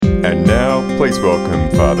And now, please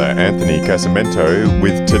welcome Father Anthony Casamento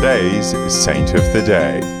with today's Saint of the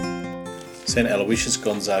Day. Saint Aloysius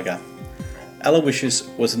Gonzaga. Aloysius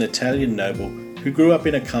was an Italian noble who grew up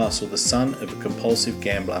in a castle, the son of a compulsive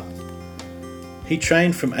gambler. He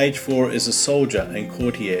trained from age 4 as a soldier and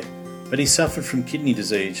courtier, but he suffered from kidney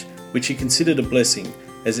disease, which he considered a blessing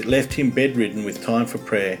as it left him bedridden with time for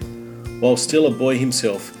prayer. While still a boy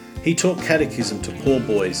himself, he taught catechism to poor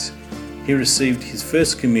boys. He received his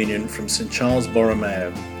first communion from St. Charles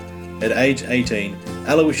Borromeo. At age 18,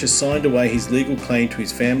 Aloysius signed away his legal claim to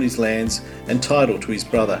his family's lands and title to his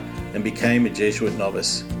brother and became a Jesuit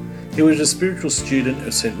novice. He was a spiritual student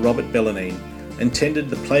of St. Robert Bellarmine and tended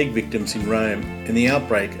the plague victims in Rome in the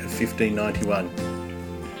outbreak of 1591.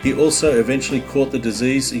 He also eventually caught the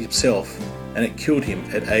disease himself, and it killed him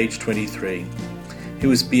at age 23. He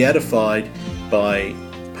was beatified by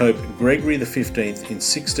Pope Gregory XV in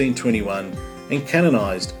 1621 and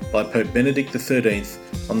canonised by Pope Benedict XIII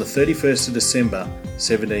on the 31st of December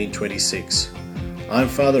 1726. I'm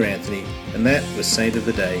Father Anthony, and that was Saint of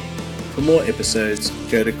the Day. For more episodes,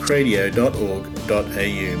 go to cradio.org.au.